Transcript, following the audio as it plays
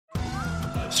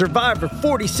Survivor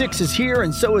 46 is here,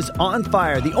 and so is On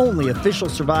Fire, the only official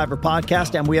Survivor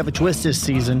podcast, and we have a twist this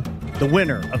season. The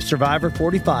winner of Survivor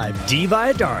 45, Dee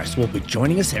Valladares, will be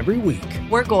joining us every week.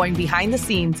 We're going behind the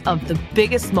scenes of the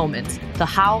biggest moments, the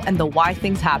how and the why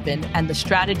things happen, and the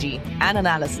strategy and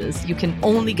analysis you can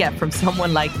only get from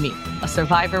someone like me, a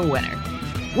Survivor winner.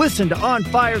 Listen to On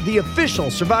Fire, the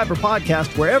official Survivor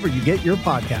podcast, wherever you get your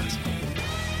podcast.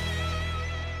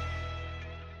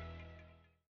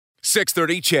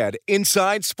 630 CHED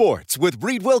Inside Sports with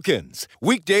Reed Wilkins.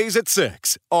 Weekdays at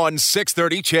 6 on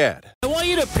 630 CHED. I want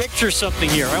you to picture something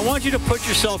here. I want you to put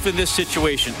yourself in this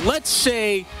situation. Let's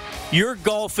say you're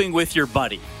golfing with your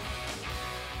buddy.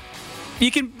 You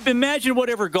can imagine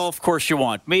whatever golf course you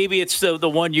want. Maybe it's the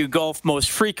one you golf most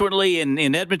frequently in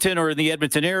Edmonton or in the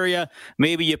Edmonton area.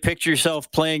 Maybe you picture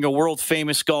yourself playing a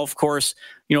world-famous golf course.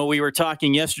 You know, we were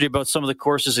talking yesterday about some of the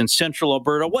courses in central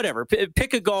Alberta, whatever.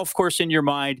 Pick a golf course in your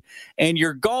mind, and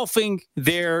you're golfing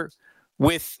there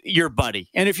with your buddy.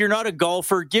 And if you're not a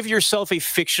golfer, give yourself a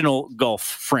fictional golf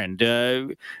friend.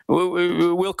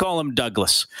 We'll call him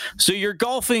Douglas. So you're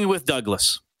golfing with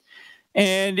Douglas.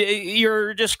 And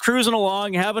you're just cruising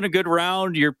along, having a good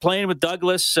round. You're playing with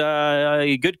Douglas,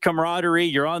 good camaraderie.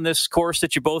 You're on this course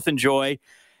that you both enjoy.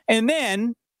 And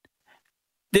then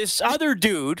this other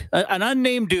dude, an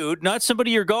unnamed dude, not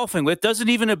somebody you're golfing with, doesn't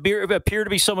even appear to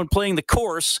be someone playing the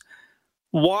course,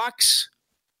 walks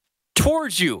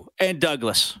towards you and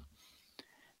Douglas.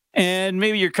 And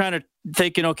maybe you're kind of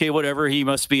thinking, okay, whatever, he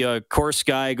must be a course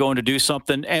guy going to do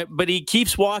something. But he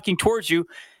keeps walking towards you,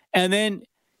 and then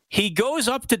he goes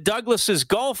up to Douglas's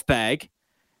golf bag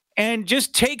and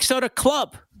just takes out a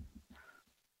club.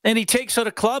 And he takes out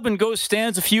a club and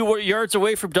stands a few yards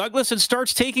away from Douglas and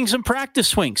starts taking some practice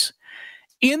swings.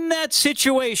 In that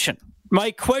situation,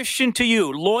 my question to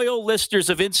you, loyal listeners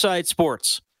of Inside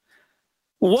Sports,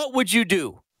 what would you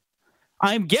do?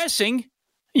 I'm guessing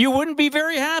you wouldn't be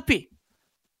very happy.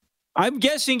 I'm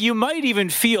guessing you might even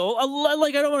feel,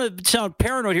 like, I don't want to sound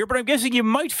paranoid here, but I'm guessing you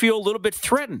might feel a little bit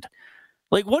threatened.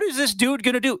 Like, what is this dude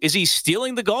going to do? Is he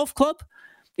stealing the golf club?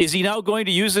 Is he now going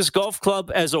to use this golf club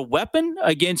as a weapon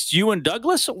against you and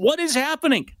Douglas? What is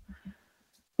happening?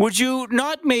 Would you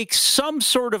not make some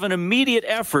sort of an immediate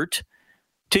effort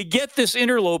to get this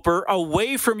interloper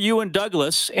away from you and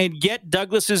Douglas and get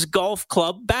Douglas's golf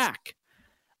club back?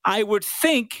 I would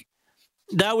think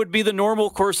that would be the normal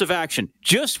course of action.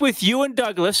 Just with you and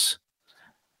Douglas,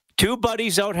 two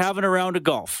buddies out having a round of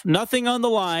golf. Nothing on the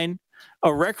line.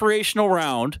 A recreational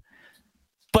round,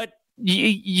 but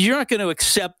you're not going to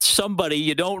accept somebody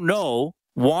you don't know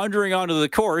wandering onto the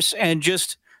course and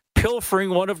just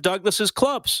pilfering one of Douglas's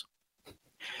clubs.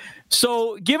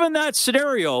 So given that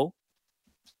scenario,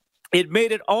 it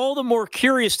made it all the more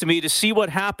curious to me to see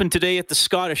what happened today at the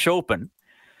Scottish Open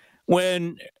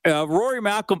when Rory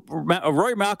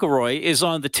McIlroy is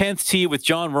on the 10th tee with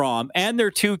Jon Rahm and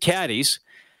their two caddies.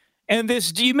 And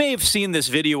you may have seen this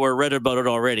video or read about it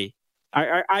already.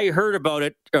 I heard about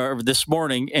it this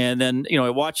morning, and then I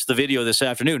watched the video this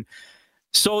afternoon.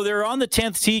 So they're on the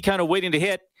 10th tee, kind of waiting to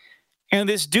hit, and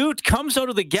this dude comes out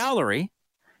of the gallery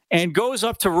and goes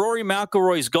up to Rory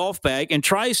McIlroy's golf bag and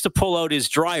tries to pull out his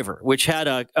driver, which had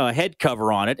a head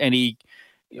cover on it, and he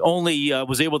only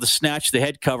was able to snatch the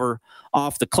head cover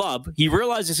off the club. He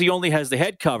realizes he only has the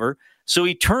head cover, so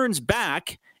he turns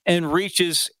back and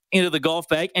reaches into the golf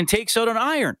bag and takes out an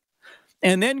iron.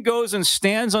 And then goes and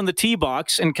stands on the tee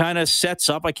box and kind of sets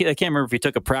up. I can't remember if he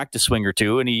took a practice swing or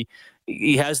two, and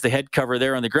he has the head cover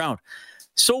there on the ground.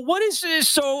 So what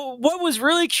was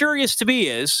really curious to me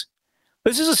is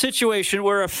this is a situation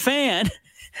where a fan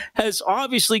has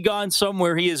obviously gone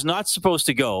somewhere he is not supposed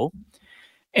to go,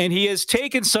 and he has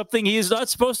taken something he is not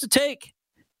supposed to take.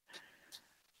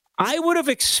 I would have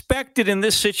expected in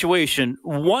this situation,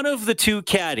 one of the two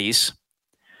caddies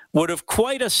would have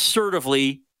quite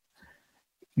assertively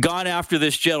gone after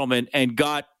this gentleman and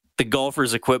got the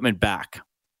golfer's equipment back.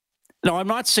 Now, I'm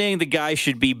not saying the guy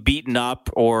should be beaten up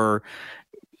or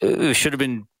should have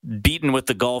been beaten with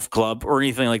the golf club or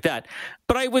anything like that.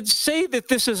 But I would say that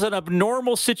this is an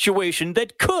abnormal situation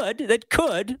that could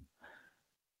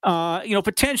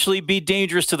potentially be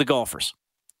dangerous to the golfers.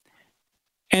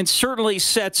 And certainly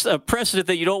sets a precedent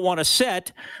that you don't want to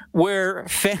set where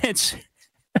fans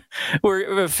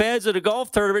at a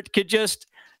golf tournament could just,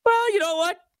 well, you know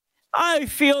what? I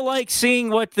feel like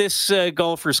seeing what this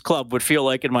golfer's club would feel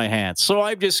like in my hands. So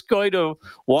I'm just going to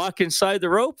walk inside the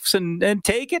ropes and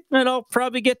take it, and I'll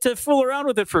probably get to fool around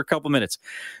with it for a couple minutes.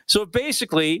 So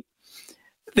basically,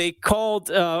 they called,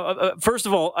 first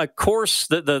of all, a course,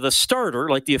 the starter,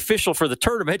 like the official for the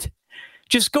tournament,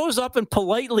 just goes up and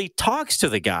politely talks to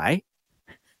the guy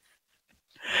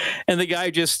And the guy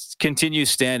just continues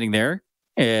standing there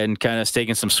and kind of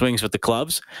taking some swings with the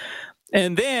clubs.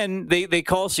 And then they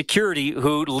call security,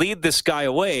 who lead this guy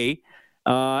away.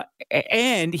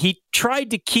 And he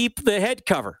tried to keep the head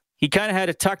cover. He kind of had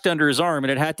it tucked under his arm,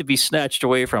 and it had to be snatched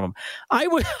away from him. I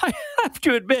have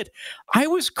to admit, I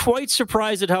was quite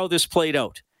surprised at how this played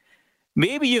out.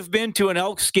 Maybe you've been to an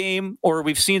Elks game, or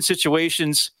we've seen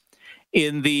situations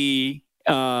in the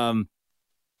NFL,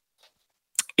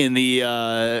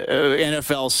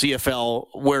 CFL,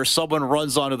 where someone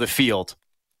runs onto the field,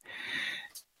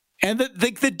 and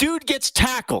the dude gets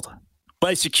tackled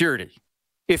by security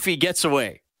if he gets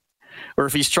away, or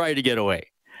if he's trying to get away.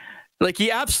 Like,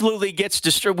 he absolutely gets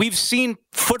destroyed. We've seen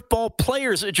football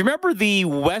players. Do you remember the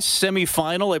West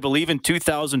semifinal, I believe, in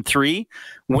 2003,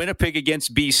 Winnipeg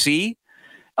against BC?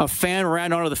 A fan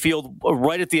ran onto the field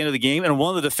right at the end of the game, and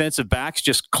one of the defensive backs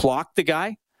just clocked the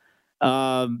guy.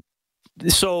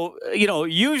 So,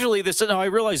 usually this, I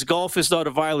realize golf is not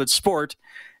a violent sport,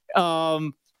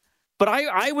 but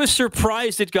I was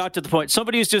surprised it got to the point.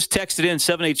 Somebody has just texted in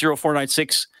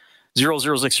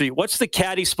 780-496-0063. What's the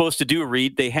caddy supposed to do,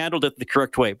 Reed? They handled it the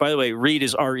correct way. By the way, Reed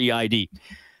is R-E-I-D.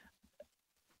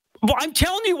 Well, I'm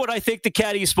telling you what I think the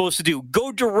caddy is supposed to do.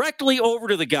 Go directly over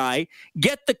to the guy,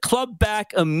 get the club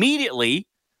back immediately,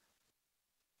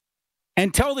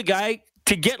 and tell the guy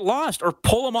to get lost or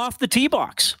pull him off the tee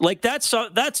box. Like, that's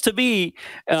to me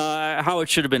how it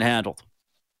should have been handled.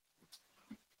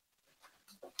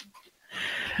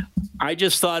 I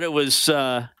just thought it was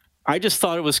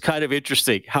kind of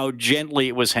interesting how gently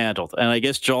it was handled. And I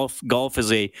guess golf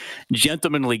is a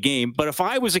gentlemanly game. But if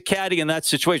I was a caddy in that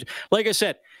situation, like I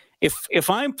said, if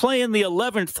I'm playing the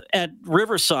 11th at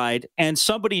Riverside and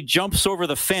somebody jumps over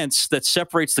the fence that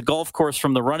separates the golf course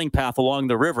from the running path along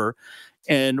the river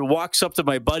and walks up to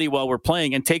my buddy while we're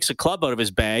playing and takes a club out of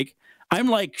his bag,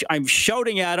 I'm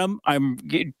shouting at him. I'm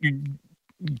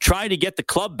trying to get the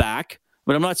club back.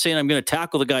 But I'm not saying I'm going to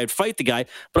tackle the guy and fight the guy,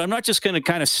 but I'm not just going to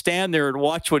kind of stand there and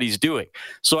watch what he's doing.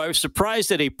 So I was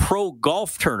surprised at a pro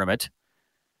golf tournament.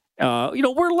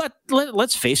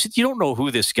 Let's face it, you don't know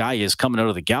who this guy is coming out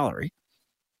of the gallery.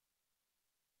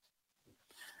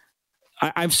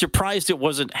 I'm surprised it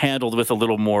wasn't handled with a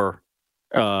little more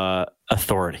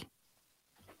authority.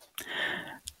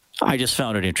 I just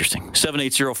found it interesting.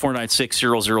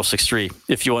 780-496-0063.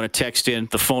 If you want to text in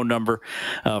the phone number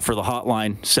for the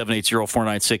hotline,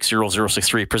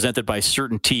 780-496-0063. Presented by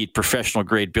CertainTeed, professional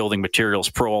grade building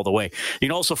materials, pro all the way. You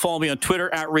can also follow me on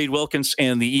Twitter at Reed Wilkins,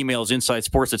 and the email is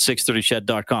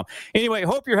insidesports@630ched.com. Anyway,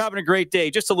 hope you're having a great day.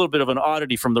 Just a little bit of an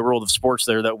oddity from the world of sports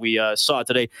there that we saw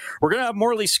today. We're going to have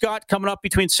Morley Scott coming up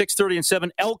between 6:30 and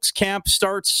 7. Elks camp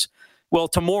starts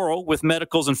tomorrow with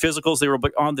medicals and physicals. They were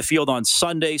on the field on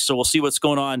Sunday, so we'll see what's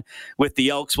going on with the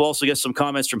Elks. We'll also get some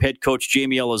comments from head coach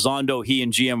Jamie Elizondo. He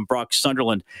and GM Brock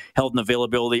Sunderland held an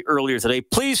availability earlier today.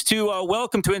 Pleased to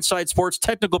welcome to Inside Sports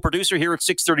technical producer here at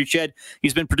 630 Ched.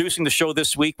 He's been producing the show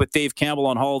this week with Dave Campbell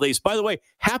on holidays. By the way,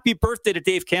 happy birthday to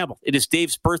Dave Campbell. It is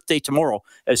Dave's birthday tomorrow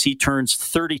as he turns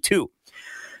 32.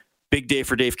 Big day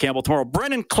for Dave Campbell tomorrow.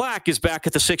 Brennan Clack is back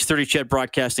at the 630 Ched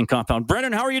broadcasting compound.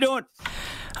 Brennan, how are you doing?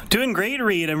 I'm doing great,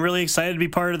 Reed. I'm really excited to be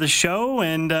part of the show,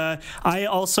 and I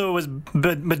also was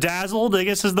bedazzled, I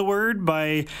guess is the word,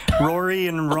 by Rory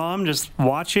and Rom just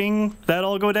watching that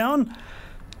all go down.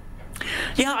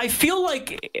 Yeah, I feel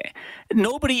like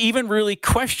nobody even really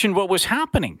questioned what was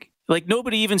happening. Like,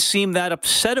 nobody even seemed that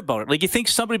upset about it. Like, you think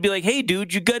somebody would be like, hey,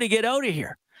 dude, you got to get out of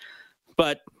here.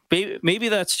 But maybe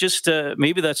that's just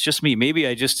me. Maybe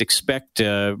I just expect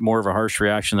more of a harsh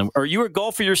reaction. Are you a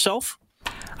golfer yourself?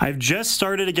 I've just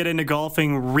started to get into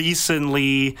golfing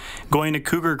recently, going to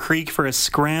Cougar Creek for a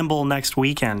scramble next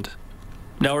weekend.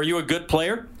 Now, are you a good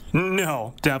player?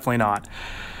 No, definitely not.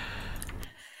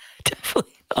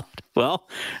 Definitely not. Well,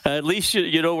 at least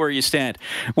you know where you stand.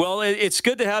 Well, it's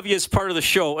good to have you as part of the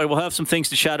show, and we'll have some things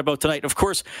to chat about tonight. Of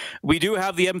course, we do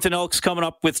have the Edmonton Elks coming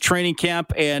up with training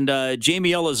camp, and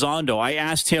Jamie Elizondo, I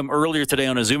asked him earlier today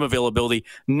on a Zoom availability,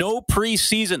 no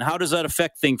preseason. How does that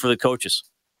affect things for the coaches?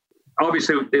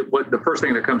 Obviously, the first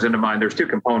thing that comes into mind, there's two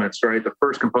components, right? The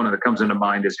first component that comes into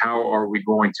mind is how are we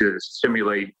going to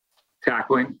simulate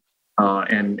tackling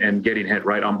and getting hit,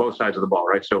 right, on both sides of the ball,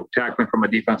 right? So tackling from a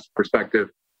defensive perspective,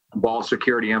 ball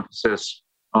security emphasis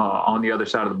on the other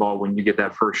side of the ball when you get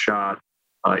that first shot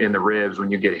in the ribs,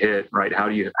 when you get hit, right? How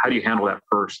do you handle that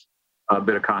first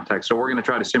bit of contact? So we're going to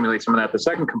try to simulate some of that. The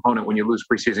second component when you lose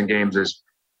preseason games is,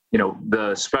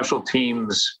 the special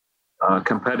teams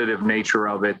competitive nature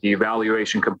of it, the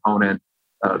evaluation component.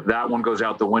 That one goes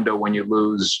out the window when you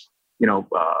lose,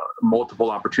 multiple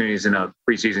opportunities in a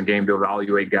preseason game to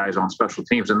evaluate guys on special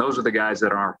teams. And those are the guys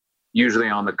that are usually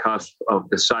on the cusp of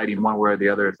deciding one way or the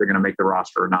other if they're going to make the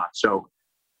roster or not. So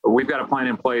we've got a plan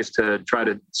in place to try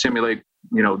to simulate,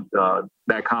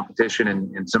 that competition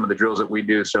in some of the drills that we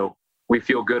do. So we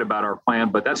feel good about our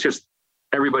plan, but that's just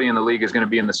everybody in the league is going to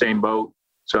be in the same boat.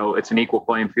 So it's an equal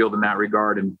playing field in that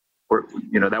regard. And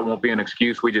that won't be an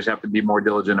excuse. We just have to be more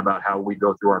diligent about how we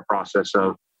go through our process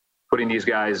of putting these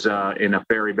guys in a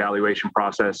fair evaluation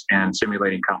process and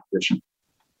simulating competition.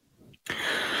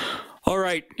 All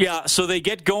right. Yeah. So they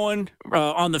get going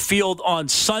on the field on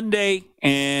Sunday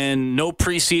and no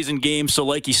preseason games. So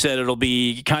like you said, it'll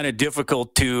be kind of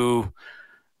difficult to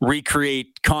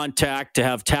recreate contact, to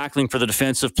have tackling for the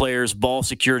defensive players, ball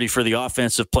security for the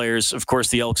offensive players. Of course,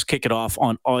 the Elks kick it off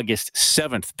on August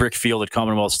 7th, Brickfield at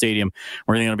Commonwealth Stadium,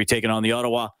 where they're going to be taking on the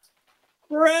Ottawa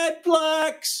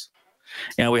Redblacks.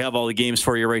 And we have all the games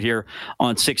for you right here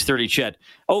on 630 Ched.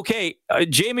 Okay,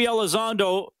 Jamie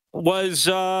Elizondo was,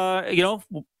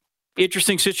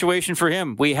 interesting situation for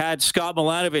him. We had Scott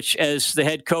Milanovich as the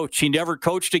head coach. He never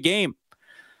coached a game.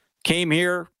 Came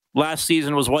here. Last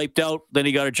season was wiped out. Then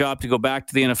he got a job to go back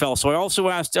to the NFL. So I also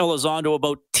asked Elizondo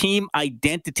about team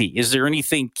identity. Is there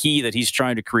anything key that he's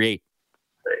trying to create?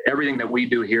 Everything that we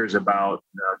do here is about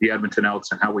the Edmonton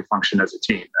Elks and how we function as a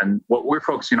team. And what we're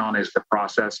focusing on is the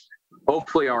process.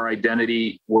 Hopefully our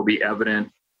identity will be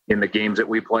evident in the games that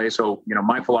we play. So,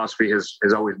 my philosophy has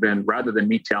always been, rather than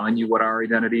me telling you what our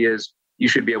identity is, you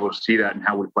should be able to see that in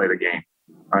how we play the game.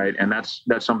 Right. And that's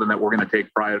something that we're going to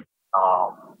take pride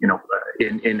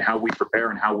in how we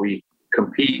prepare and how we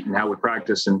compete and how we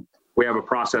practice. And we have a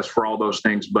process for all those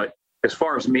things. But as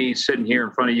far as me sitting here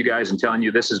in front of you guys and telling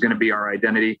you this is going to be our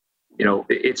identity,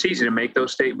 it's easy to make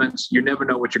those statements. You never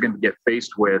know what you're going to get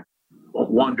faced with,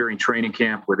 one, during training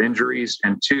camp with injuries,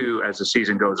 and two, as the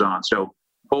season goes on. So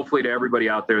hopefully to everybody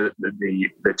out there,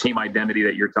 the team identity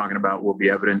that you're talking about will be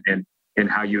evident in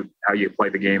how you play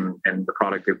the game and the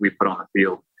product that we put on the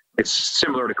field. It's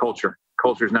similar to culture.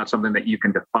 Culture is not something that you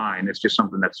can define. It's just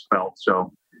something that's felt.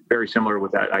 So very similar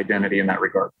with that identity in that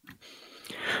regard.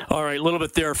 All right, a little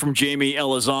bit there from Jamie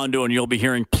Elizondo, and you'll be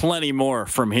hearing plenty more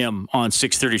from him on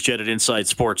 630 Ched at Inside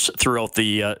Sports throughout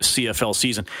the CFL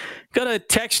season. Got a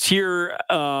text here,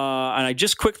 and I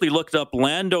just quickly looked up.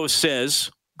 Lando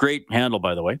says, great handle,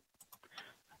 by the way.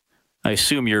 I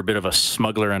assume you're a bit of a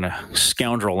smuggler and a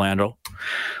scoundrel, Lando.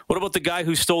 What about the guy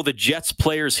who stole the Jets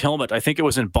player's helmet? I think it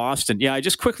was in Boston. Yeah, I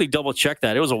just quickly double-checked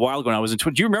that. It was a while ago when I was in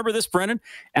Twitter. Do you remember this, Brennan?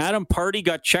 Adam Party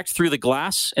got checked through the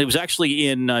glass. It was actually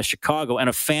in Chicago, and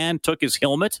a fan took his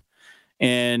helmet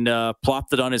and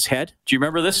plopped it on his head. Do you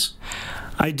remember this?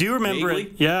 I do remember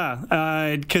it,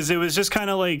 yeah. Because it was just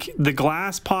kind of like the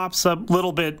glass pops up a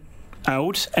little bit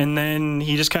out, and then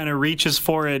he just kind of reaches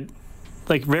for it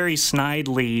like very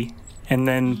snidely, and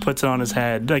then puts it on his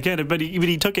head. I get it, but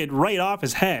he took it right off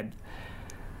his head.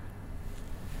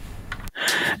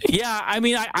 Yeah, I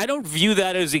mean, I don't view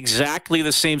that as exactly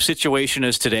the same situation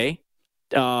as today.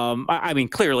 I mean,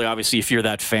 clearly, obviously, if you're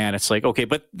that fan, it's like, okay,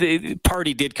 but the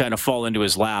Party did kind of fall into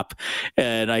his lap,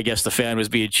 and I guess the fan was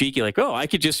being cheeky, like, oh, I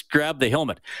could just grab the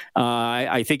helmet.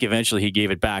 I think eventually he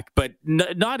gave it back, but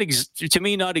to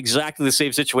me, not exactly the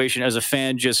same situation as a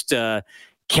fan just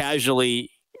casually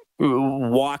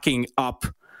walking up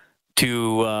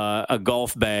to a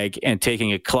golf bag and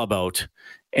taking a club out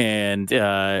and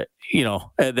and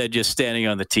then just standing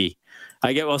on the tee.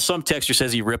 Some texter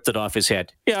says he ripped it off his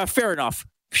head. Yeah, fair enough.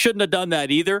 Shouldn't have done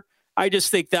that either. I just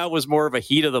think that was more of a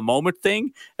heat of the moment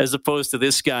thing as opposed to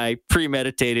this guy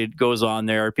premeditated goes on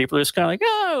there. People are just kind of like,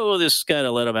 oh, we'll just kind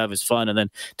of let him have his fun and then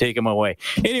take him away.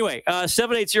 Anyway,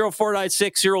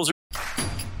 780-496-00.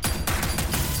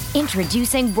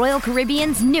 Introducing Royal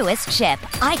Caribbean's newest ship,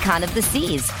 Icon of the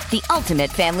Seas, the ultimate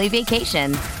family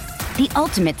vacation. The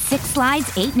ultimate 6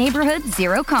 slides, 8 neighborhoods,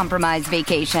 0 compromise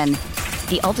vacation.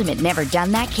 The ultimate never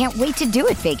done that, can't wait to do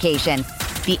it vacation.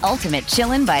 The ultimate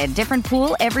chillin' by a different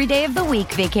pool every day of the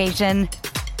week vacation.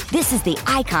 This is the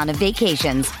Icon of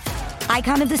Vacations.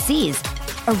 Icon of the Seas,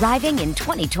 arriving in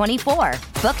 2024.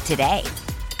 Book today.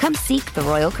 Come seek the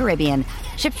Royal Caribbean.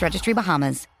 Ships Registry,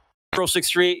 Bahamas.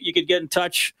 063, you could get in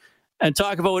touch and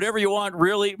talk about whatever you want.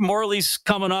 Really, Morley's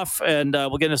coming off, and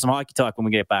we'll get into some hockey talk when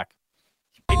we get back.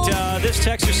 This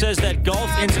texter says that golf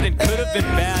incident could have been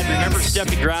bad. Remember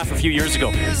Steffi Graf a few years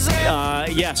ago?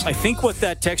 Yes, I think what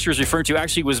that texter is referring to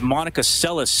actually was Monica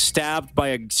Seles stabbed by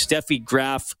a Steffi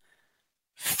Graf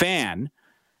fan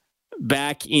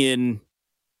back in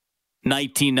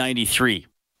 1993.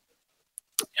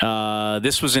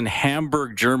 This was in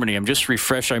Hamburg, Germany. I'm just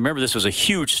refreshed. I remember this was a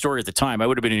huge story at the time. I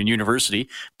would have been in university.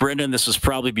 Brendan, this was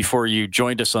probably before you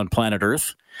joined us on planet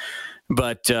Earth.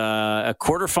 But a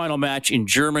quarterfinal match in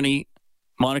Germany,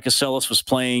 Monica Seles was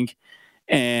playing,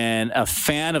 and a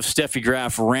fan of Steffi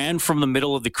Graf ran from the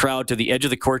middle of the crowd to the edge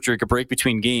of the court during a break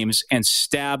between games and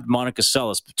stabbed Monica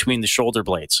Seles between the shoulder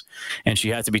blades, and she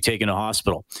had to be taken to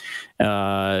hospital.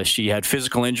 She had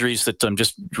physical injuries that I'm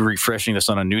just refreshing this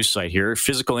on a news site here.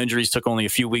 Physical injuries took only a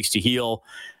few weeks to heal,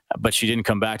 but she didn't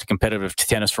come back to competitive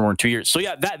tennis for more than 2 years. So,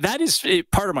 yeah, that is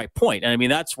part of my point. And, I mean,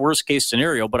 that's worst case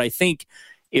scenario, but I think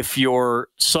if you're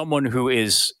someone who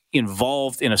is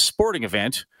involved in a sporting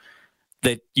event,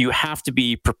 that you have to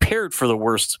be prepared for the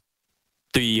worst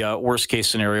case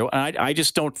scenario. And I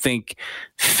just don't think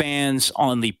fans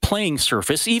on the playing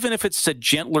surface, even if it's a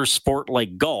gentler sport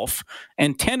like golf,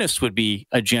 and tennis would be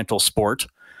a gentle sport,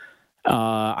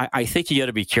 I think you got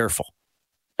to be careful.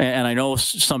 And I know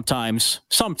sometimes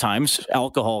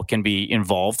alcohol can be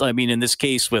involved. I mean, in this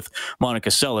case with Monica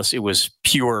Seles, it was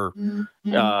pure,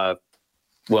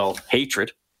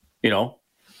 hatred,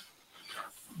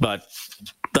 but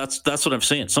that's what I'm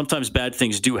saying. Sometimes bad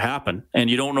things do happen, and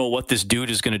you don't know what this dude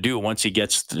is going to do once he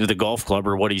gets to the golf club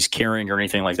or what he's carrying or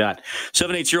anything like that.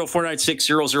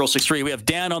 780-496-0063. We have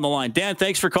Dan on the line. Dan,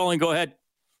 thanks for calling. Go ahead.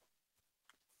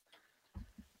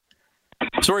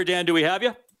 Sorry, Dan, do we have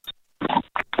you?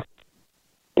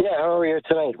 Yeah, how are you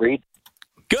tonight, Reed?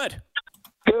 Good.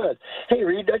 Good. Hey,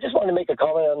 Reed, I just wanted to make a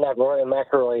comment on that Rory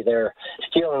McIlroy there,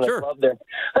 stealing the club there.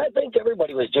 I think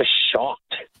everybody was just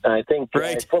shocked. I think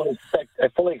I fully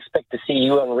expect to see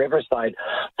you on Riverside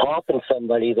popping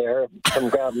somebody there from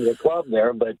grabbing the club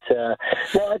there. But, I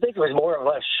think it was more or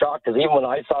less shocked, because even when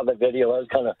I saw the video, I was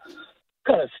kind of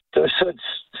stood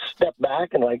step back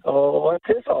and like, oh, what's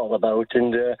this all about?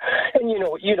 And you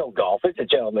know golf, it's a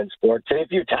gentleman's sport. So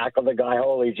if you tackle the guy,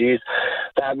 holy geez,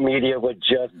 that media would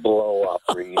just blow up,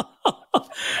 Reed.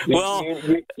 Well,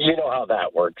 you know how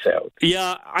that works out.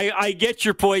 Yeah, I get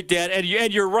your point, Dan,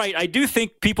 and you're right. I do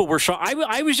think people were shocked.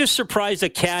 I was just surprised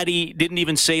that Caddy didn't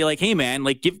even say, like, hey, man,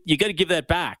 like, you got to give that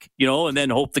back, and then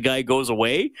hope the guy goes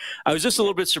away. I was just a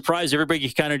little bit surprised. Everybody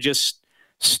kind of just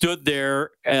stood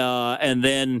there, and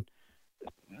then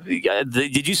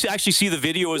did you actually see the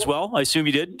video as well? I assume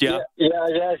you did. Yeah.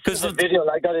 Because the video,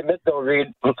 I got to admit though, Reed,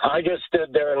 I just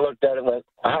stood there and looked at it and went,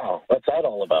 "Wow, what's that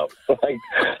all about?"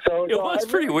 It was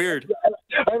pretty weird.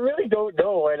 I really don't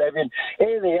know. And I mean,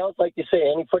 anything else, like you say,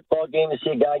 any football game, you see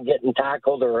a guy getting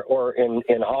tackled, or in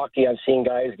hockey, I've seen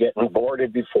guys getting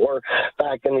boarded before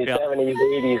back in the 70s,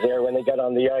 80s there when they got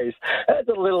on the ice. That's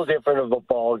a little different of a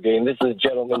ball game. This is a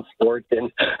gentleman's sport,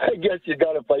 and I guess you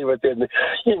got to play within,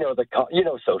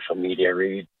 social media,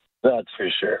 Reed. That's for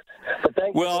sure. But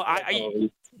thank you.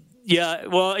 Yeah,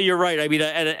 well, you're right. I mean,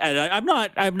 and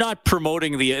I'm not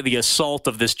promoting the assault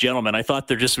of this gentleman. I thought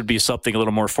there just would be something a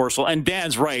little more forceful. And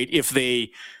Dan's right. If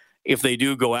they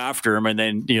do go after him and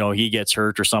then he gets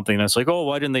hurt or something, that's like, oh,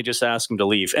 why didn't they just ask him to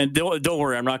leave? And don't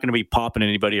worry, I'm not going to be popping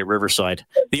anybody at Riverside.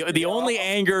 The only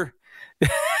anger.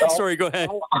 Sorry, go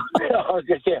ahead. I was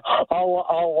going to say,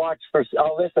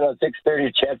 I'll listen on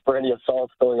 6:30 chat for any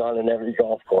assaults going on in every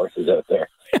golf courses out there.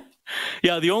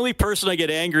 Yeah, the only person I get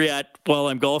angry at while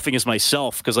I'm golfing is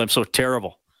myself, because I'm so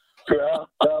terrible. Yeah,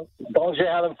 well, as long as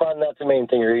you're having fun, that's the main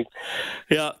thing, Reed.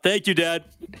 Yeah, thank you, Dad.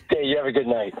 Hey, you have a good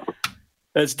night.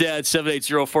 That's Dad,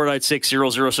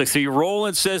 780-496-0063.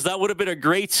 Roland says that would have been a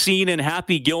great scene in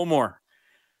Happy Gilmore.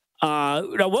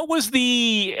 Now, what was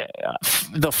the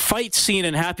fight scene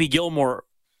in Happy Gilmore?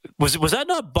 Was that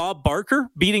not Bob Barker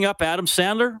beating up Adam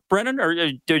Sandler, Brennan?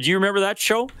 Or did you remember that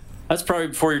show? That's probably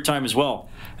before your time as well.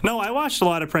 No, I watched a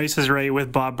lot of Price is Right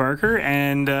with Bob Barker,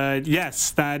 and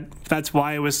yes, that's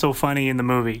why it was so funny in the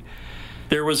movie.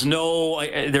 There was no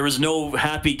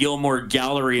Happy Gilmore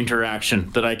gallery interaction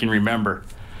that I can remember.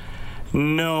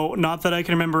 No, not that I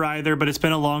can remember either, but it's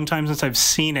been a long time since I've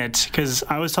seen it, because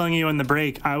I was telling you on the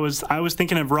break, I was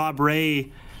thinking of Rob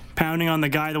Ray pounding on the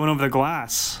guy that went over the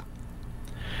glass.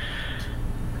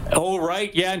 Oh,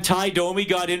 right. Yeah, and Ty Domi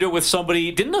got into it with somebody.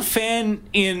 Didn't a fan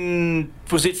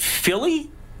was it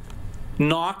Philly,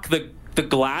 knock the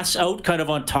glass out kind of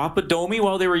on top of Domi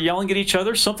while they were yelling at each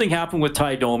other? Something happened with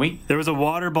Ty Domi. There was a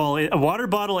water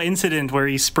bottle incident where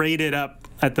he sprayed it up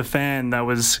at the fan that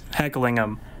was heckling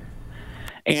him.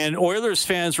 And Oilers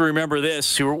fans remember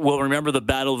this, who will remember the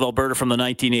Battle of Alberta from the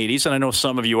 1980s. And I know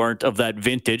some of you aren't of that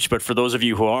vintage, but for those of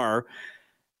you who are,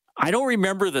 I don't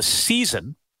remember the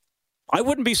season. I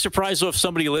wouldn't be surprised if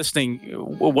somebody listening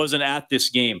wasn't at this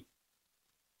game.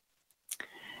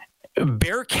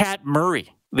 Bearcat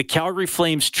Murray the Calgary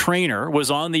Flames trainer was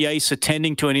on the ice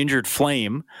attending to an injured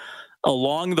Flame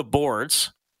along the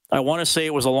boards. I want to say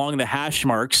it was along the hash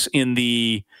marks in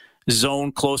the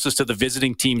zone closest to the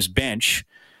visiting team's bench.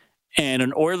 And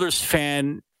an Oilers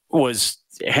fan was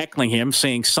heckling him,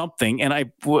 saying something. And I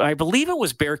believe it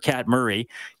was Bearcat Murray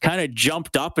kind of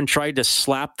jumped up and tried to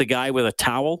slap the guy with a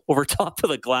towel over top of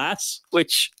the glass,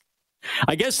 which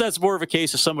I guess that's more of a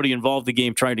case of somebody involved in the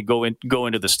game trying to go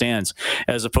into the stands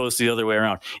as opposed to the other way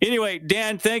around. Anyway,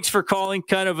 Dan, thanks for calling.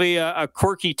 Kind of a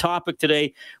quirky topic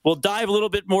today. We'll dive a little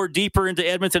bit more deeper into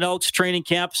Edmonton Elks training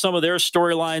camp, some of their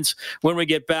storylines when we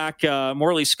get back.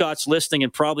 Morley Scott's listening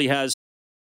and probably has.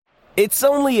 It's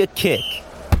only a kick,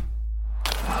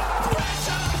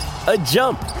 a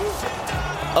jump,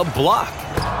 a block.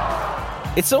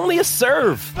 It's only a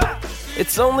serve.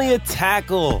 It's only a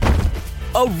tackle.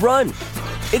 A run.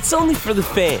 It's only for the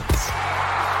fans.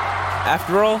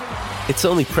 After all, it's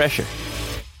only pressure.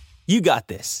 You got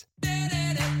this.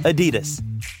 Adidas.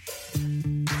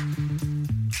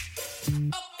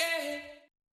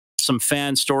 Some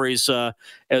fan stories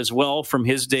as well from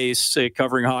his days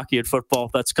covering hockey and football.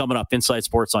 That's coming up. Inside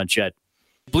Sports on Ched.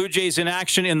 Blue Jays in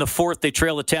action in the fourth. They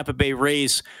trail the Tampa Bay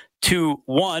Rays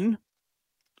 2-1.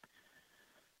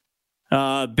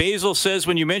 Basil says,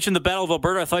 when you mentioned the Battle of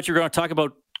Alberta, I thought you were going to talk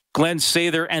about Glenn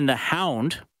Sather and the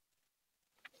Hound.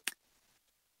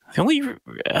 The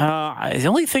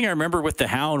only thing I remember with the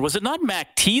Hound, was it not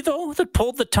Mac T, though, that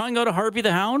pulled the tongue out of Harvey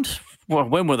the Hound? Well,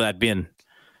 when would that have been?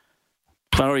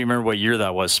 I don't even remember what year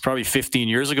that was. Probably 15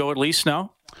 years ago at least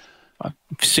now.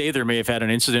 Sather may have had an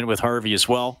incident with Harvey as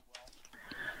well.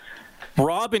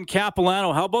 Rob in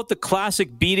Capilano, how about the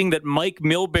classic beating that Mike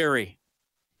Milbury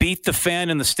beat the fan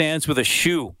in the stands with a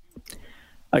shoe?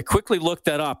 I quickly looked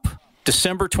that up.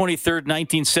 December 23rd,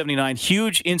 1979,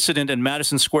 huge incident in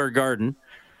Madison Square Garden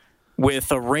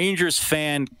with a Rangers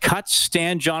fan cut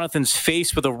Stan Jonathan's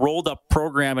face with a rolled-up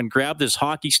program and grabbed his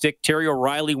hockey stick. Terry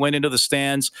O'Reilly went into the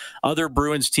stands. Other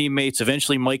Bruins teammates.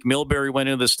 Eventually, Mike Milbury went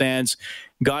into the stands,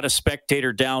 got a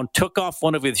spectator down, took off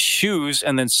one of his shoes,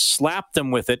 and then slapped him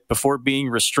with it before being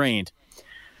restrained.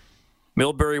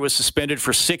 Milbury was suspended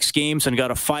for 6 games and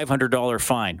got a $500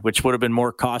 fine, which would have been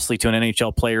more costly to an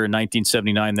NHL player in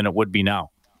 1979 than it would be now.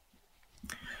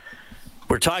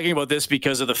 We're talking about this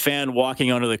because of the fan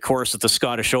walking onto the course at the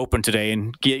Scottish Open today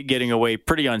and getting away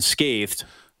pretty unscathed.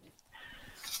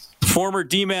 Former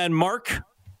D-man Mark,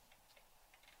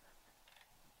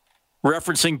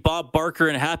 referencing Bob Barker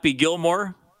and Happy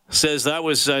Gilmore, says that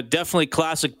was definitely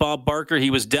classic Bob Barker. He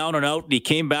was down and out, and he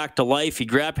came back to life. He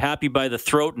grabbed Happy by the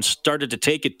throat and started to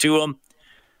take it to him.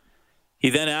 He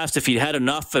then asked if he'd had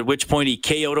enough, at which point he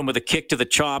KO'd him with a kick to the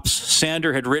chops.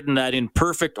 Sander had written that in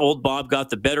perfect. Old Bob got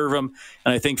the better of him,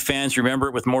 and I think fans remember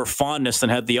it with more fondness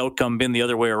than had the outcome been the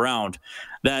other way around.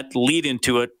 That lead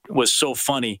into it was so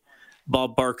funny.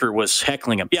 Bob Barker was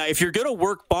heckling him. Yeah, if you're going to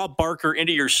work Bob Barker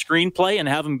into your screenplay and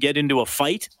have him get into a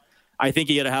fight, I think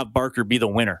you got to have Barker be the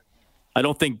winner. I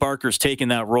don't think Barker's taking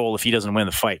that role if he doesn't win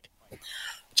the fight.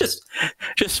 Just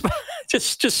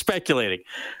speculating.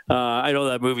 I know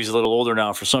that movie's a little older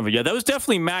now for some of you. Yeah, that was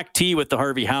definitely Mac T with the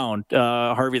Harvey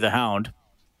the Hound,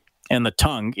 and the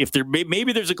tongue. If there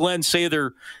maybe there's a Glenn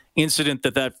Sather incident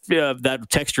that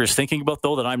texter is thinking about,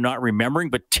 though, that I'm not remembering.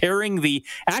 But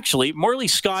actually, Morley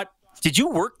Scott, did you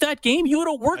work that game? You would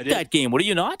have worked that game, would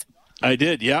you not? I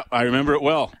did. Yeah, I remember it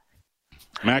well.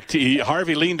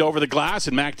 Harvey leaned over the glass,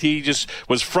 and Mac T just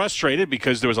was frustrated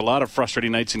because there was a lot of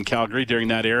frustrating nights in Calgary during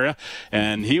that era,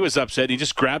 and he was upset. He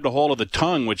just grabbed a hold of the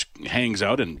tongue, which hangs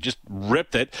out, and just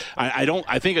ripped it.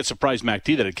 I think it surprised Mac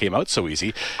T that it came out so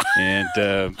easy, and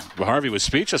Harvey was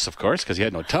speechless, of course, because he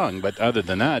had no tongue. But other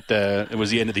than that, it was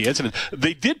the end of the incident.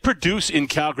 They did produce in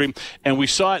Calgary, and we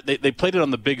saw it. They played it on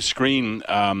the big screen.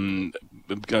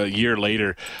 A year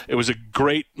later, it was a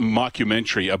great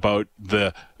mockumentary about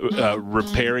the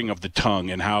repairing of the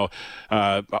tongue and how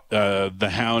the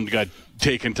Hound got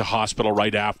taken to hospital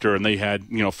right after, and they had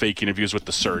fake interviews with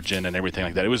the surgeon and everything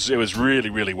like that. It was really,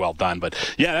 really well done. But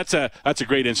yeah, that's a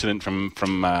great incident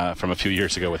from a few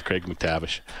years ago with Craig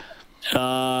McTavish.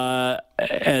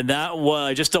 And that was,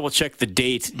 I just double checked the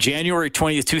date, January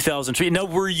 20th, 2003.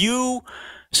 Now,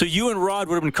 so you and Rod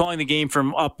would have been calling the game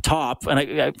from up top, and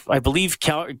I believe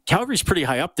Calgary's pretty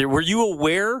high up there. Were you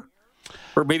aware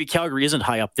or maybe Calgary isn't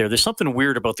high up there. There's something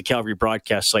weird about the Calgary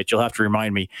broadcast site. You'll have to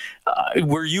remind me.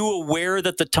 Were you aware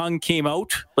that the tongue came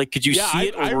out? Like, could you see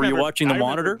it, or were you watching the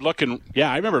monitor?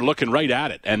 I remember looking right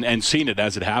at it and seeing it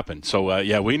as it happened.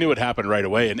 So, we knew it happened right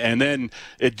away. And then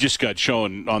it just got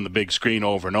shown on the big screen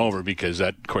over and over because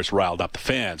that, of course, riled up the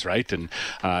fans, right? And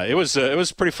it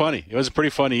was pretty funny. It was a pretty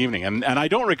funny evening. And I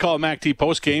don't recall Mac T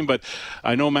post-game, but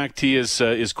I know Mac T is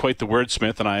quite the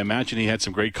wordsmith, and I imagine he had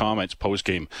some great comments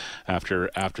post-game after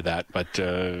that. But,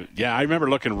 I remember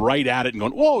looking right at it and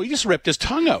going, whoa, he just ripped his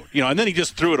tongue out. And then he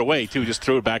just threw it away, too. Just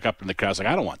threw it back up in the crowd. I was like,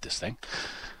 I don't want this thing.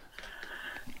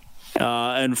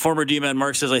 And former D-man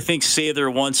Mark says, I think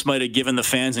Sather once might have given the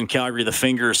fans in Calgary the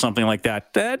finger or something like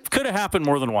that. That could have happened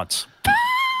more than once.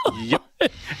 Yep.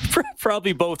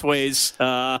 Probably both ways.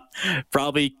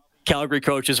 Probably Calgary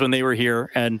coaches when they were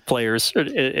here, and players,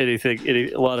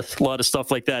 a lot of stuff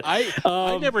like that.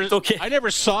 I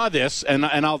never saw this, and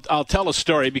I'll tell a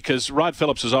story because Rod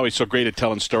Phillips is always so great at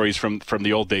telling stories from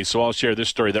the old days. So I'll share this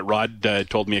story that Rod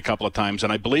told me a couple of times,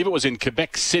 and I believe it was in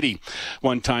Quebec City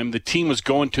one time. The team was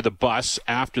going to the bus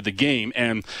after the game,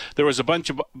 and there was a bunch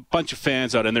of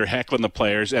fans out, and they're heckling the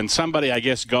players, and somebody, I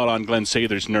guess, got on Glenn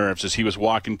Sather's nerves as he was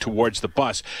walking towards the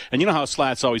bus. And you know how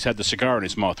Slats always had the cigar in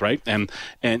his mouth, right? And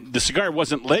the cigar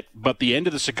wasn't lit, but the end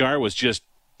of the cigar was just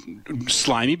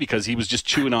slimy because he was just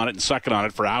chewing on it and sucking on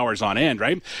it for hours on end,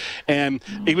 right? And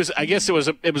it was a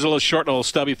little short, little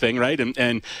stubby thing, right?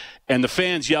 And the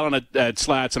fans yelling at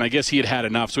Slats, and I guess he had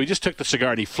enough. So he just took the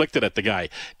cigar and he flicked it at the guy.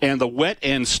 And the wet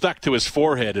end stuck to his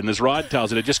forehead. And as Rod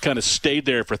tells it just kind of stayed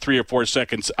there for 3 or 4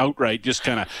 seconds outright, just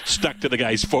kind of stuck to the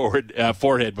guy's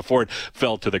forehead before it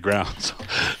fell to the ground. So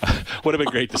would have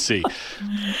been great to see.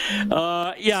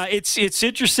 It's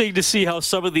interesting to see how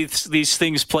some of these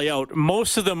things play out.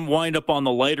 Most of them wind up on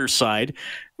the lighter side.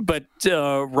 But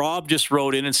Rob just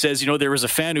wrote in and says, there was a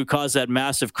fan who caused that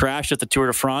massive crash at the Tour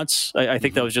de France. I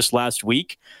think that was just last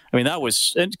week. I mean, that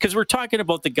was because we're talking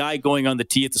about the guy going on the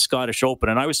tee at the Scottish Open,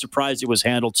 and I was surprised it was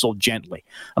handled so gently.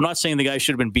 I'm not saying the guy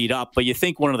should have been beat up, but you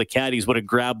think one of the caddies would have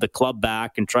grabbed the club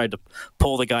back and tried to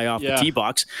pull the guy off the tee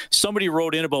box. Somebody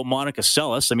wrote in about Monica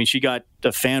Seles. I mean,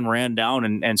 a fan ran down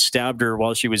and stabbed her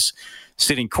while she was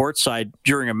sitting courtside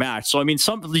during a match. So, I mean,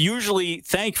 usually,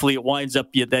 thankfully, it winds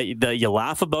up that you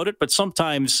laugh about it, but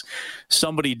sometimes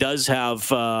somebody does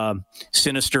have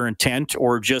sinister intent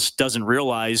or just doesn't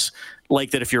realize,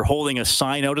 like, that if you're holding a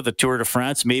sign out of the Tour de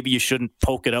France, maybe you shouldn't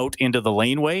poke it out into the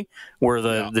laneway where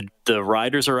the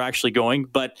riders are actually going.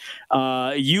 But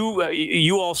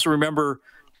you also remember,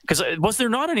 because was there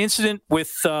not an incident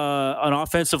with an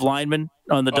offensive lineman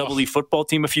on the Double E football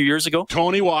team a few years ago?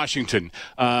 Tony Washington.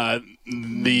 The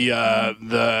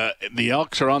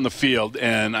Elks are on the field,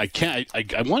 and I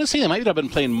want to say they might have been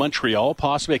playing Montreal,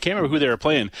 possibly. I can't remember who they were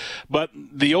playing, but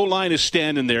the O-line is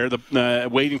standing there,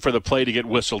 waiting for the play to get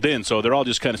whistled in. So they're all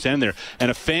just kind of standing there,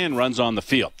 and a fan runs on the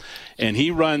field, and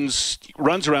he runs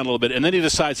around a little bit, and then he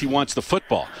decides he wants the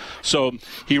football. So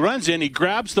he runs in, he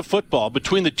grabs the football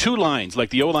between the two lines, like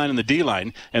the O-line and the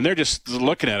D-line, and they're just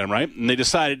looking at him, right? And they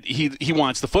decided he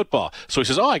wants the football. So he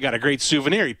says, I got a great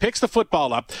souvenir. He picks the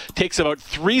football up, takes about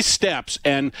 3 steps,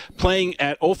 and playing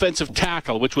at offensive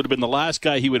tackle, which would have been the last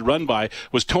guy he would run by,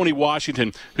 was Tony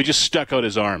Washington, who just stuck out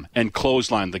his arm and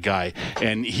clotheslined the guy.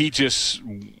 And he just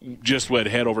went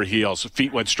head over heels.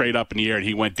 Feet went straight up in the air, and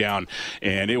he went down.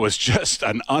 And it was just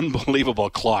an unbelievable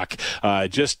clock. I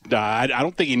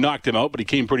don't think he knocked him out, but he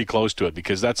came pretty close to it,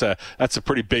 because that's a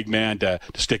pretty big man to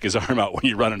stick his arm out when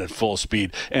you're running at full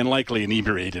speed, and likely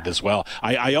inebriated as well.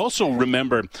 I also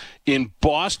remember in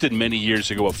Boston many years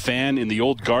ago, a fan in the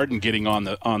old Garden getting on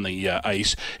the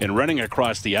ice and running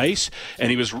across the ice,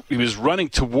 and he was running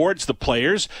towards the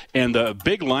players, and the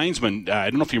big linesman, I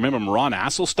don't know if you remember him, Ron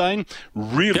Asselstein,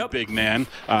 really big man.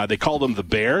 They called him the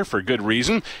Bear for good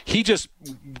reason. He just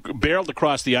barreled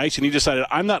across the ice, and he decided,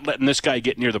 I'm not letting this guy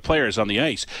get near the players on the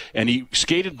ice. And he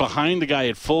skated behind the guy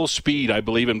at full speed, I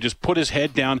believe, and just put his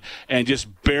head down and just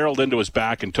barreled into his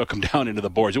back and took him down into the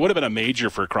boards. It would have been a major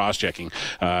for cross-checking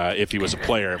if he was a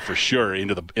player, for sure.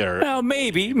 Well,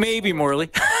 maybe Morley.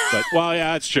 But,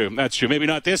 that's true. Maybe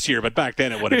not this year, but back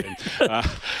then it would have been.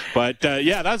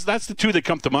 That's the two that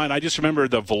come to mind. I just remember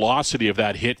the velocity of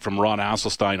that hit from Ron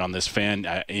Asselstein on this fan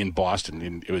in Boston.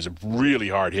 And it was a really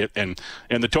hard hit, and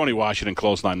the Tony Washington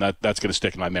clothesline, that's going to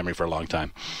stick in my memory for a long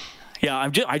time. Yeah,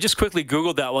 I just quickly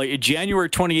Googled that. Well, January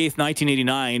 28th,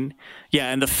 1989.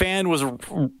 Yeah, and the fan was,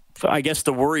 I guess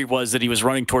the worry was that he was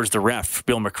running towards the ref,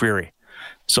 Bill McCreary.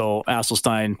 So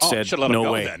Asselstein said,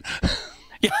 "No way." Then.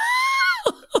 Yeah.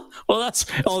 Well, that's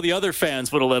all the other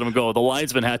fans would have let him go. The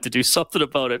linesman had to do something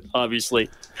about it, obviously.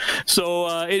 So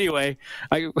anyway,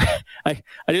 I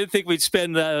didn't think we'd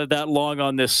spend that long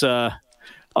on this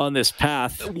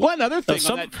path. One other thing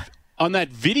on that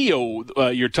video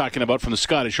you're talking about from the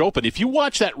Scottish Open, if you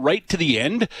watch that right to the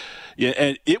end,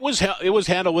 and it was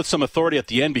handled with some authority at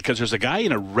the end because there's a guy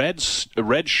in a red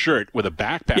shirt with a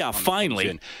backpack. Yeah,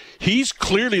 finally. He's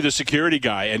clearly the security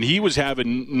guy, and he was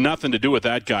having nothing to do with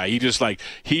that guy.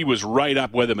 He was right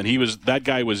up with him, and that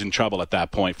guy was in trouble at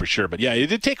that point for sure. But yeah, it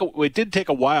did take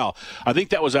a while. I think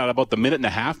that was at about the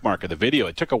 1.5-minute mark of the video.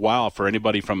 It took a while for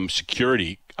anybody from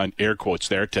security, on air quotes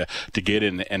there, to get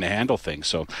in and handle things.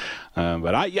 So,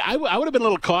 but I would have been a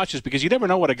little cautious because you never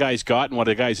know what a guy's got and what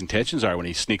a guy's intentions are when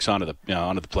he sneaks onto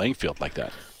the playing field like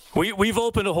that. We've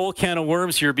opened a whole can of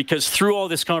worms here because through all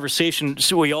this conversation,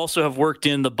 we also have worked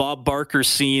in the Bob Barker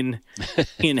scene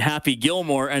in Happy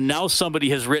Gilmore, and now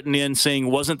somebody has written in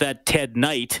saying, wasn't that Ted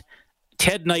Knight?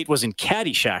 Ted Knight was in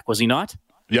Caddyshack, was he not?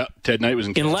 Yeah, Ted Knight was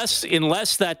in Caddyshack.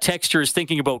 Unless that texter is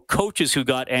thinking about coaches who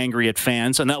got angry at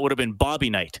fans, and that would have been Bobby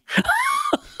Knight.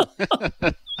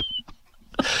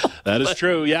 That is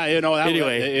true. Yeah,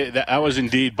 that was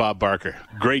indeed Bob Barker.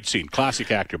 Great scene. Classic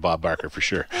actor, Bob Barker, for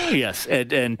sure. Yes,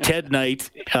 and Ted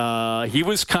Knight, he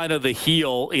was kind of the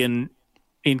heel in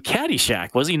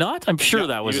Caddyshack, was he not? I'm sure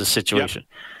that was the situation.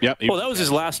 Yep. Well, that was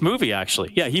his last movie,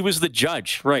 actually. Yeah, he was the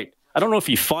judge, right. I don't know if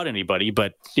he fought anybody,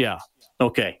 but yeah.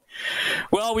 Okay.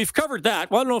 Well, we've covered that.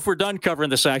 Well, I don't know if we're done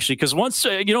covering this, actually, because once,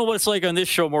 you know what it's like on this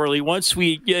show, Morley, once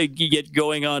we get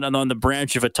going on the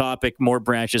branch of a topic, more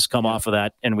branches come off of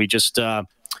that, and we just Ron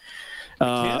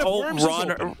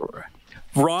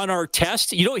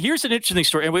Artest. You know, here's an interesting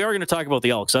story, and we are going to talk about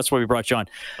the Elks. That's why we brought you on.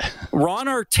 Ron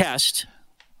Artest.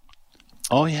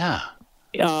 Oh, yeah.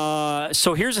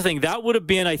 So here's the thing. That would have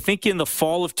been, I think, in the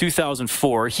fall of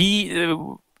 2004.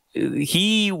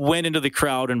 He went into the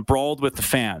crowd and brawled with the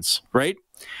fans, right?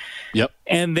 Yep.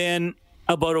 And then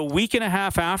about a week and a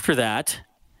half after that,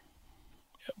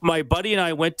 my buddy and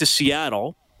I went to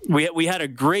Seattle. We had a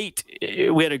great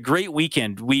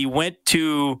weekend. We went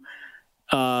to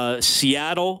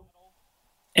Seattle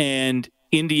and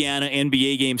Indiana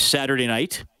NBA game Saturday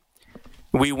night.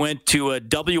 We went to a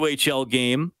WHL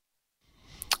game,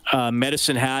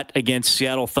 Medicine Hat against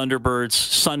Seattle Thunderbirds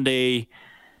Sunday.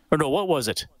 Or no, what was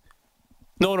it?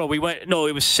 No, we went. No,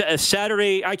 it was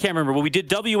Saturday. I can't remember. But we did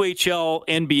WHL,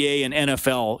 NBA, and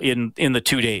NFL in the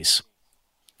 2 days.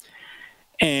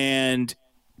 And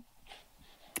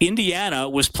Indiana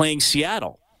was playing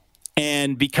Seattle.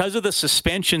 And because of the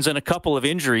suspensions and a couple of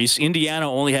injuries, Indiana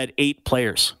only had 8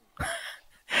 players.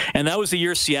 And that was the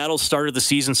year Seattle started the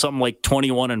season something like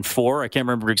 21-4. I can't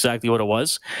remember exactly what it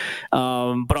was.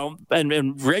 But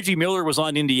Reggie Miller was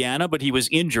on Indiana, but he was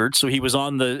injured, so he was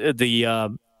on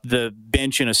the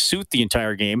bench in a suit the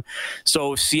entire game.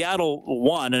 So Seattle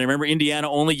won, and I remember Indiana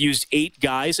only used 8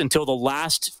 guys until the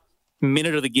last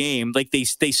minute of the game. Like they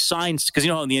signed, because you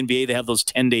know how in the NBA they have those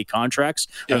 10-day contracts.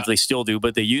 I don't know if they still do,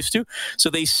 but they used to. So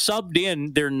they subbed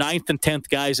in their 9th and 10th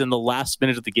guys in the last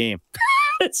minute of the game.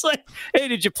 It's like, hey,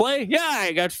 did you play? Yeah,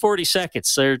 I got 40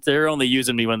 seconds. They're only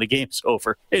using me when the game's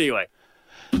over. Anyway.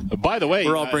 By the way,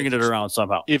 we're all bringing it around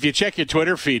somehow. If you check your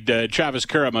Twitter feed, Travis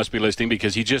Curra must be listening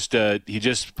because he just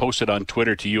posted on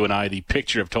Twitter to you and I the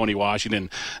picture of Tony Washington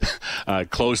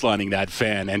clotheslining that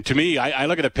fan. And to me, I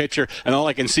look at the picture and all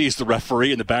I can see is the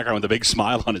referee in the background with a big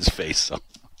smile on his face. So.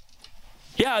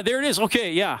 Yeah, there it is.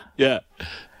 Okay, yeah. Yeah.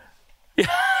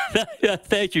 Yeah,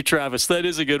 thank you, Travis. That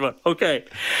is a good one. Okay.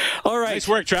 All right. Nice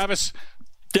work, Travis.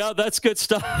 Yeah, that's good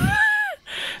stuff.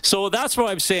 So that's what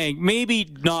I'm saying.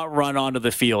 Maybe not run onto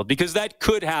the field because that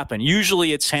could happen.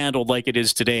 Usually it's handled like it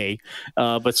is today,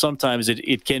 but sometimes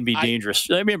it can be dangerous.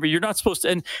 I remember, you're not supposed to,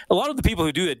 and a lot of the people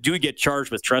who do that do get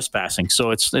charged with trespassing,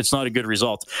 so it's not a good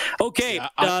result. Okay,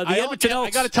 the Edmonton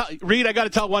Elks. I got to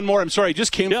tell one more. I'm sorry, it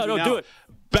just came to me now. Do it.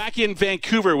 Back in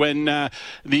Vancouver, when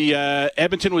the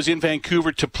Edmonton was in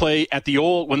Vancouver to play at the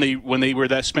old when they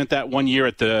were spent that 1 year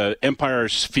at the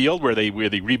Empire's Field where they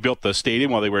rebuilt the stadium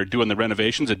while they were doing the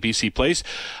renovations at BC Place.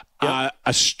 Yep. A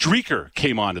streaker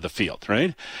came onto the field,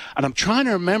 right? And I'm trying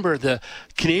to remember the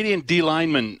Canadian D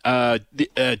lineman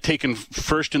taken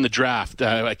first in the draft.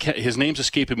 His name's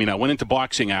escaping me now. Went into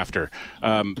boxing after.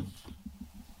 I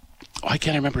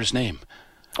can't remember his name.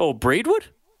 Oh, Braidwood?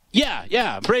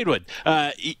 Yeah, Braidwood.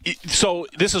 So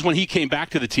this is when he came back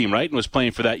to the team, right, and was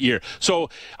playing for that year. So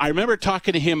I remember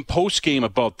talking to him post-game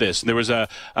about this. And there was a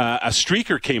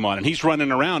streaker came on, and he's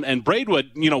running around, and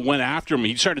Braidwood, went after him.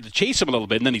 He started to chase him a little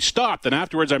bit, and then he stopped. And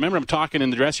afterwards, I remember him talking in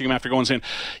the dressing room after going, saying,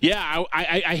 yeah,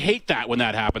 I hate that when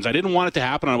that happens. I didn't want it to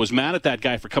happen. I was mad at that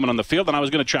guy for coming on the field, and I was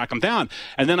going to track him down.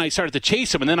 And then I started to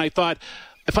chase him, and then I thought,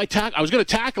 I was going to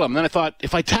tackle him, and then I thought,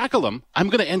 if I tackle him, I'm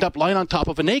going to end up lying on top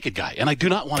of a naked guy, and I do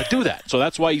not want to do that. So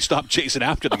that's why he stopped chasing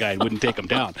after the guy and wouldn't take him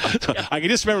down. So I can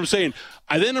just remember him saying,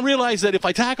 I then realized that if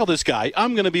I tackle this guy,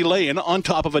 I'm going to be laying on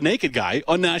top of a naked guy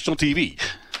on national TV.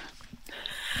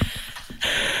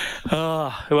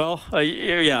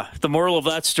 The moral of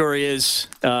that story is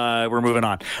we're moving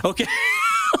on. Okay.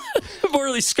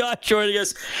 Morley Scott joining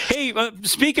us. Hey,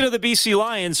 speaking of the BC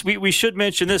Lions, we should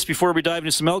mention this before we dive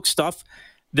into some Elk stuff.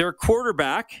 Their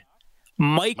quarterback,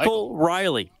 Michael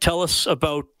Riley. Tell us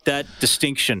about that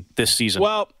distinction this season.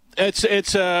 Well, it's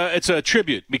a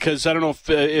tribute because I don't know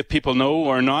if people know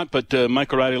or not, but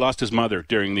Michael Riley lost his mother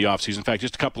during the offseason. In fact,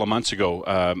 just a couple of months ago,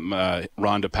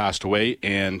 Rhonda passed away,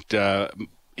 and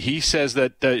he says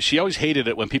that she always hated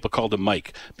it when people called him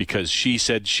Mike because she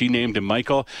said she named him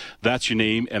Michael. That's your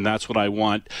name, and that's what I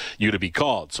want you to be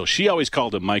called. So she always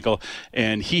called him Michael,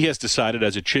 and he has decided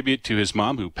as a tribute to his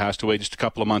mom, who passed away just a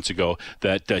couple of months ago,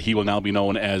 that he will now be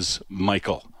known as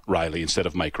Michael Riley instead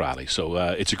of Mike Riley. So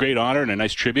it's a great honor and a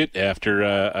nice tribute after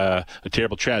a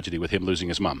terrible tragedy with him losing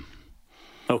his mom.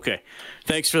 Okay.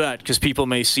 Thanks for that, because people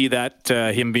may see that,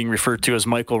 him being referred to as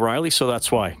Michael Riley, so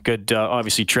that's why. Good,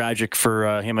 obviously tragic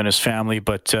for him and his family,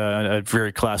 but a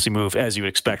very classy move, as you would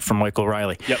expect from Michael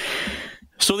Riley. Yep.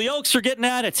 So the Elks are getting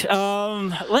at it.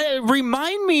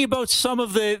 Remind me about some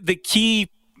of the key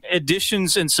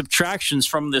additions and subtractions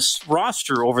from this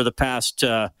roster over the past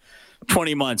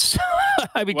 20 months.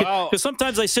 I mean, because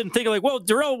sometimes I sit and think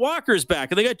Darrell Walker's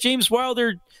back, and they got James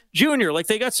Wilder Jr.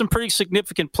 They got some pretty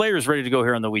significant players ready to go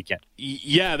here on the weekend.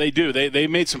 Yeah, they do. They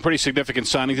made some pretty significant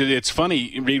signings. It's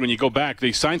funny, Reed, when you go back,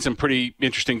 they signed some pretty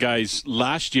interesting guys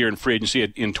last year in free agency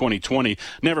in 2020.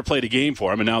 Never played a game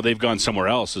for them, and now they've gone somewhere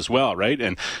else as well, right?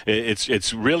 And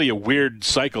it's really a weird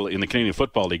cycle in the Canadian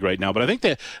Football League right now. But I think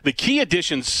the key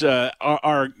additions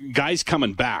are guys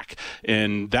coming back,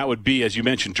 and that would be, as you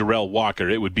mentioned, Darrell Walker.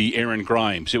 It would be Aaron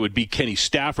Grimes. It would be Kenny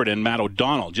Stafford and Matt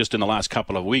O'Donnell just in the last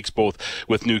couple of weeks, both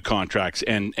with new contracts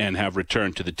and have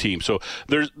returned to the team. So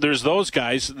there's those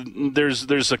guys.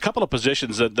 There's a couple of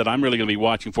positions that I'm really going to be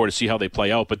watching for to see how they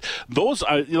play out. But those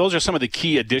are some of the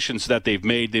key additions that they've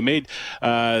made. They made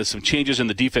some changes in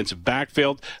the defensive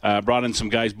backfield, brought in some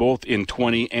guys both in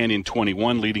 20 and in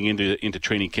 21 leading into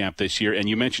training camp this year. And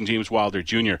you mentioned James Wilder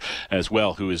Jr. as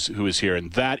well, who is here,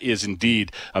 and that is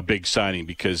indeed a big signing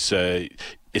because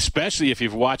especially if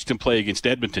you've watched him play against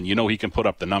Edmonton, you know he can put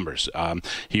up the numbers.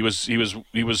 He was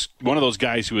one of those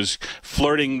guys who was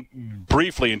flirting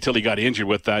briefly until he got injured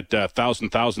with that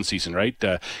 1,000 season, right?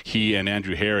 He and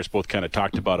Andrew Harris both kind of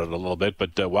talked about it a little bit,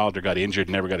 but Wilder got injured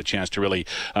and never got a chance to really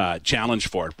challenge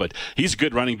for it. But he's a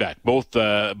good running back, both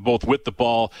with the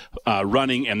ball,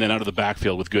 running, and then out of the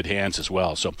backfield with good hands as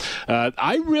well. So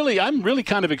I'm really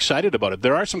kind of excited about it.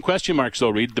 There are some question marks, though,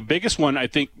 Reed. The biggest one, I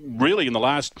think, really in the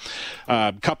last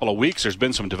couple of weeks, there's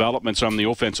been some developments on the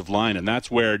offensive line, and that's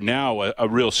where now a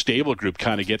real stable group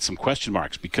kind of gets some question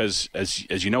marks because,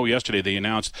 as you know, yesterday they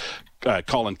announced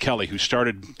Colin Kelly, who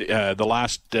started the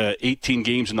last 18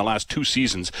 games in the last 2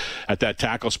 seasons at that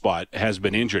tackle spot, has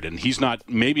been injured, and he's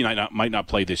might not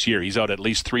play this year. He's out at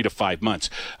least 3 to 5 months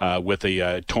with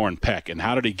a torn pec. And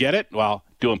how did he get it? Well,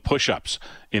 doing push-ups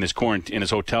in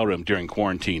his hotel room during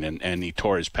quarantine, and he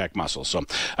tore his pec muscle. So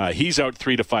he's out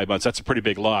 3 to 5 months. That's a pretty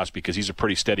big loss because he's a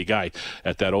pretty steady guy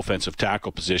at that offensive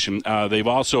tackle position. They've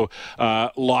also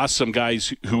lost some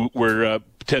guys who were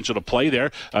potential to play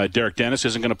there. Derek Dennis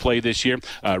isn't going to play this year.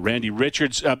 Randy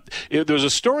Richards, there was a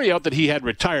story out that he had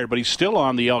retired, but he's still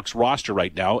on the Elks roster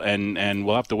right now, and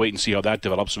we'll have to wait and see how that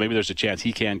develops. So maybe there's a chance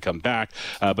he can come back.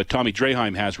 But Tommy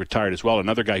Draheim has retired as well,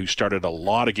 another guy who started a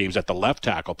lot of games at the left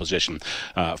tackle position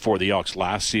for the Elks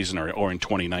last season or in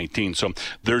 2019. So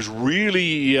there's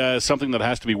really something that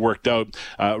has to be worked out.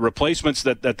 Replacements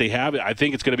that they have, I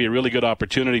think it's going to be a really good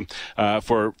opportunity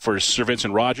for Sir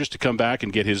Vincent Rogers to come back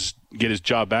and get his get his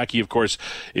job back. He, of course,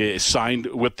 signed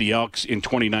with the Elks in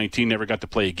 2019, never got to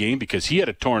play a game because he had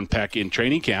a torn pec in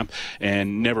training camp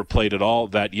and never played at all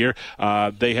that year.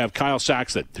 They have Kyle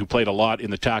Saxton, who played a lot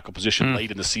in the tackle position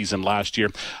late in the season last year.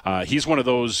 He's one of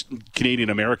those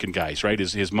Canadian-American guys, right?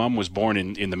 His mom was born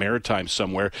in the Maritimes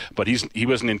somewhere, but he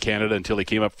wasn't in Canada until he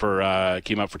came up for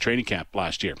training camp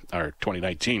last year, or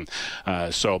 2019.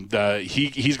 So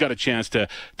he's got a chance to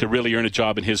really earn a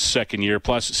job in his second year.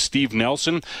 Plus Steve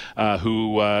Nelson,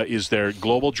 who is their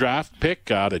global draft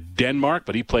pick out of Denmark,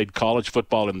 but he played college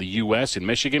football in the U.S. in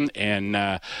Michigan,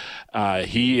 and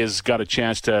he has got a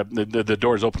chance to the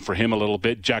door's open for him a little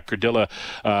bit. Jack Cardilla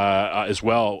as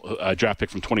well, a draft pick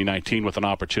from 2019 with an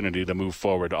opportunity to move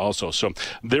forward also. So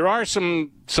there are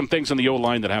some things on the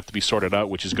O-line that have to be sorted out,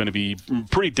 which is going to be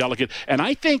pretty delicate, and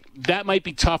I think that might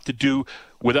be tough to do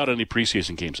without any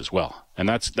preseason games as well. And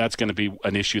that's going to be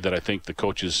an issue that I think the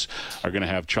coaches are going to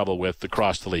have trouble with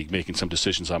across the league, making some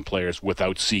decisions on players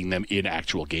without seeing them in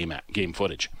actual game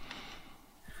footage.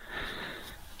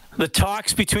 The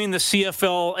talks between the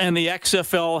CFL and the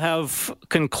XFL have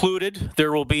concluded.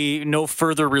 There will be no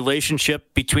further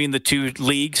relationship between the two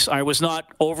leagues. I was not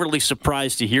overly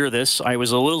surprised to hear this. I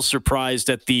was a little surprised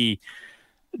at the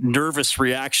nervous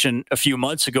reaction a few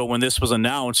months ago when this was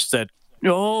announced that,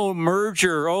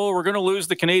 merger. We're going to lose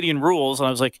the Canadian rules. And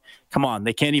I was like, come on,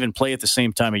 they can't even play at the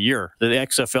same time of year. The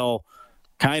XFL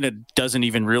kind of doesn't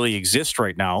even really exist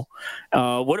right now.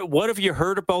 What have you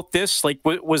heard about this? Like,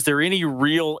 was there any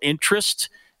real interest?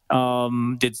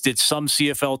 Did some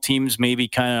CFL teams maybe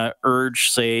kind of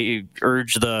urge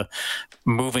the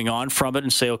moving on from it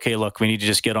and say, okay, look, we need to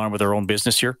just get on with our own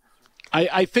business here?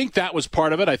 I think that was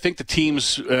part of it. I think the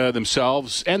teams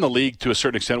themselves and the league, to a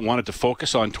certain extent, wanted to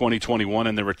focus on 2021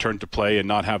 and their return to play and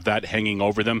not have that hanging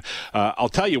over them. I'll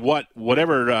tell you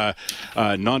whatever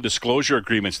non-disclosure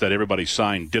agreements that everybody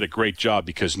signed did a great job,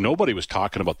 because nobody was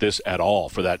talking about this at all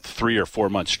for that 3 or 4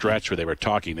 month stretch where they were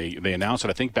talking. They announced it,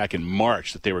 I think, back in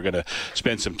March that they were going to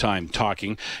spend some time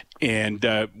talking. And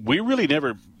we really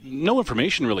no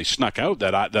information really snuck out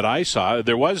that I saw.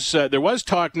 There was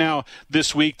talk now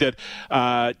this week that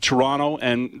Toronto,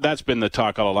 and that's been the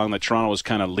talk all along, that Toronto was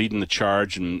kind of leading the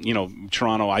charge. And,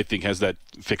 Toronto, I think, has that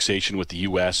fixation with the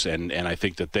U.S., and I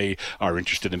think that they are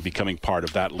interested in becoming part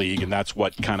of that league, and that's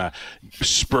what kind of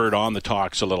spurred on the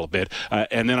talks a little bit.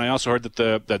 And then I also heard that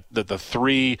the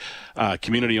 3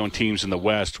 community-owned teams in the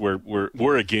West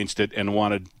were against it and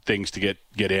wanted things to get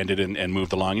ended and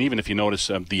moved along. And even if you notice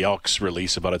the Elks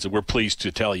release about it, so we're pleased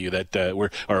to tell you that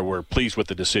we're pleased with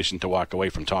the decision to walk away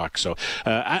from talks. So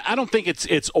I don't think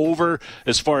it's over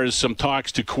as far as some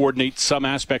talks to coordinate some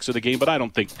aspects of the game, but I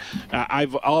don't think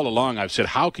all along I've said,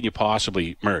 how can you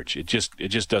possibly merge? It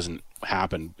just doesn't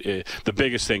happen. The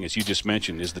biggest thing, as you just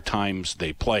mentioned, is the times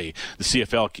they play. The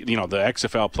CFL, the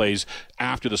XFL plays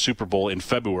after the Super Bowl in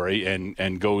February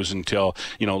and goes until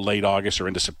late August or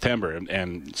into September, and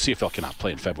CFL cannot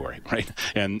play in February, right?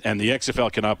 And the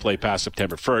XFL cannot play past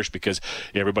September 1st because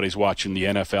everybody's watching the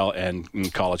NFL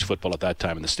and college football at that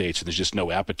time in the States, and there's just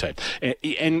no appetite.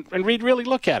 And Reed, really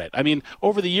look at it. I mean,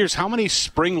 over the years, how many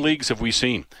spring leagues have we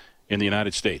seen in the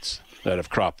United States that have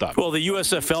cropped up? Well, the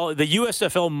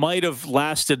USFL might have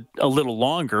lasted a little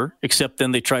longer, except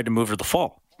then they tried to move to the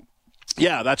fall.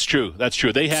 Yeah, that's true.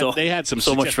 They had some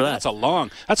so much for that. That's a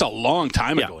long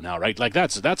time ago now, right? Like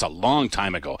that's a long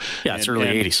time ago. Yeah, it's early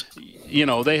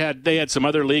 80s. They had some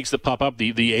other leagues that pop up,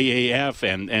 the AAF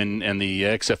and the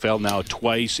XFL now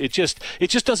twice. It just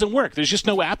doesn't work. There's just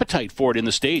no appetite for it in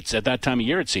the States at that time of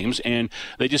year, it seems, and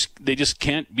they just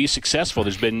can't be successful.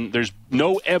 There's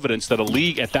no evidence that a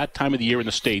league at that time of the year in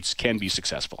the States can be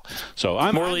successful. So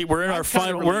Morley, we're in our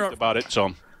final about it.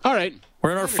 So all right,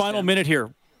 we're in our final minute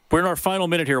here.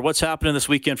 What's happening this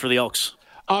weekend for the Elks?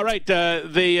 All right,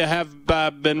 they have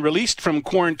been released from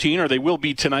quarantine, or they will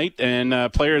be tonight,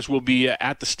 and players will be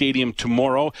at the stadium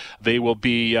tomorrow. They will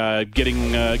be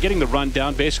getting the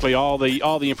rundown, basically all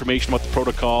the information about the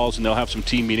protocols, and they'll have some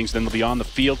team meetings. Then they'll be on the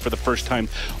field for the first time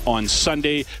on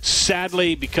Sunday.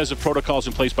 Sadly, because of protocols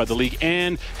in place by the league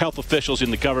and health officials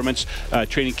in the governments,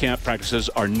 training camp practices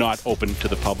are not open to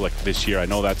the public this year. I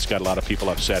know that's got a lot of people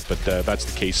upset, but that's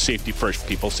the case. Safety first,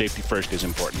 people. Safety first is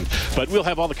important. But we'll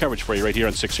have all the coverage for you right here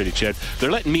on 6:30 CHED. They're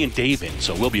letting me and Dave in,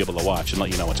 so we'll be able to watch and let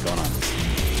you know what's going on.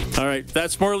 All right,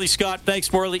 that's Morley Scott.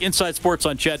 Thanks, Morley. Inside Sports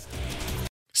on CHED.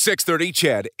 6:30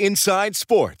 CHED Inside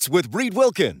Sports with Reed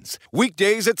Wilkins.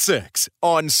 Weekdays at 6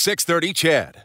 on 6:30 CHED.